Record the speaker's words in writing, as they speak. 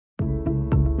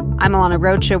I'm Alana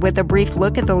Rocha with a brief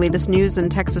look at the latest news in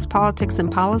Texas politics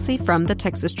and policy from the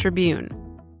Texas Tribune.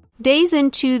 Days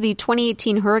into the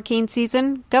 2018 hurricane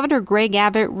season, Governor Greg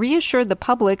Abbott reassured the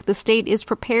public the state is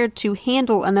prepared to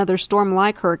handle another storm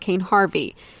like Hurricane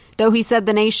Harvey, though he said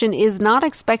the nation is not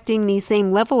expecting the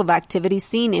same level of activity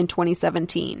seen in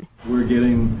 2017. We're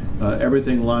getting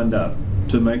everything lined up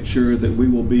to make sure that we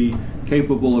will be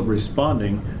capable of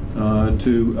responding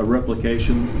to a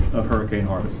replication of Hurricane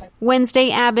Harvey. Wednesday,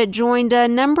 Abbott joined a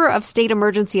number of state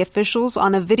emergency officials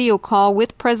on a video call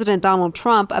with President Donald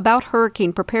Trump about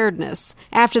hurricane preparedness.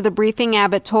 After the briefing,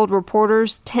 Abbott told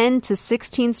reporters 10 to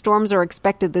 16 storms are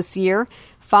expected this year,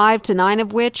 5 to 9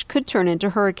 of which could turn into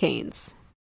hurricanes.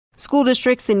 School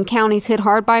districts in counties hit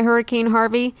hard by Hurricane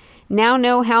Harvey now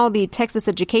know how the Texas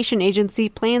Education Agency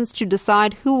plans to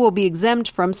decide who will be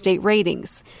exempt from state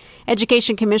ratings.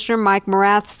 Education Commissioner Mike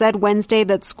Morath said Wednesday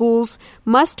that schools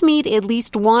must meet at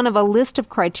least one of a list of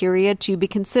criteria to be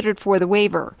considered for the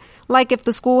waiver, like if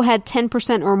the school had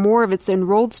 10% or more of its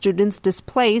enrolled students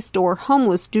displaced or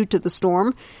homeless due to the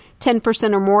storm,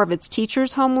 10% or more of its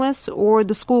teachers homeless, or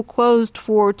the school closed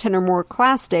for 10 or more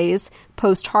class days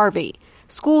post-Harvey.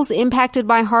 Schools impacted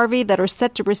by Harvey that are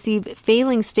set to receive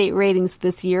failing state ratings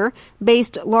this year,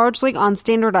 based largely on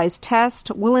standardized tests,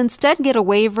 will instead get a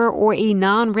waiver or a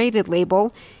non-rated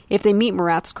label if they meet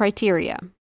Morath's criteria.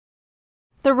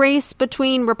 The race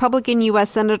between Republican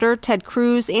U.S. Senator Ted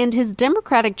Cruz and his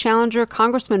Democratic challenger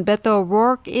Congressman Beto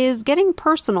O'Rourke is getting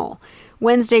personal.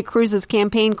 Wednesday, Cruz's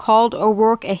campaign called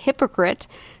O'Rourke a hypocrite,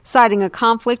 citing a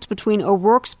conflict between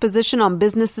O'Rourke's position on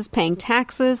businesses paying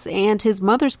taxes and his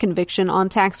mother's conviction on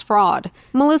tax fraud.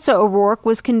 Melissa O'Rourke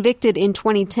was convicted in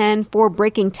 2010 for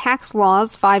breaking tax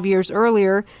laws 5 years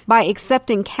earlier by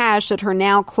accepting cash at her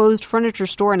now closed furniture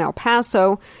store in El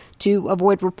Paso to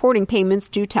avoid reporting payments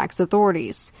to tax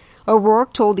authorities.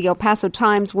 O'Rourke told the El Paso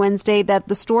Times Wednesday that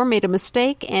the store made a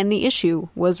mistake and the issue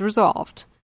was resolved.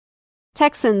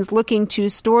 Texans looking to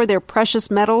store their precious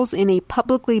metals in a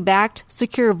publicly backed,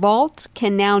 secure vault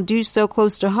can now do so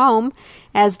close to home,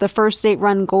 as the first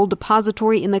state-run gold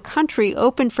depository in the country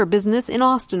opened for business in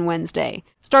Austin Wednesday.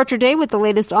 Start your day with the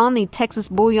latest on the Texas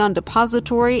Bullion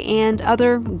Depository and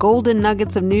other golden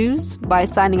nuggets of news by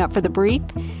signing up for The Brief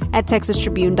at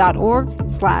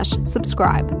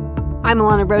texastribune.org/subscribe. I'm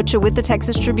Alana Rocha with the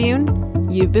Texas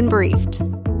Tribune. You've been briefed.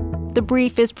 The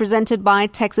Brief is presented by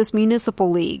Texas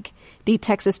Municipal League. The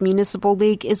Texas Municipal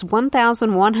League is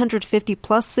 1,150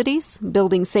 plus cities,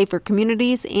 building safer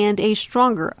communities and a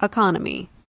stronger economy.